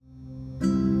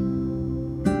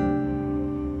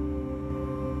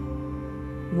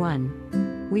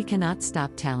1. We cannot stop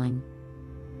telling.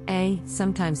 A.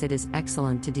 Sometimes it is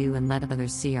excellent to do and let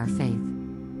others see our faith.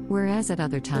 Whereas at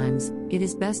other times, it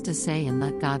is best to say and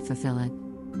let God fulfill it.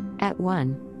 At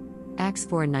 1. Acts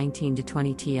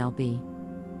 4:19-20 TLB.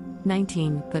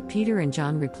 19. But Peter and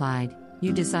John replied,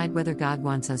 "You decide whether God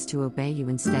wants us to obey you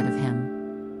instead of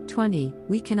him." 20.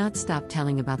 We cannot stop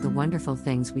telling about the wonderful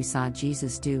things we saw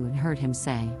Jesus do and heard him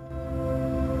say.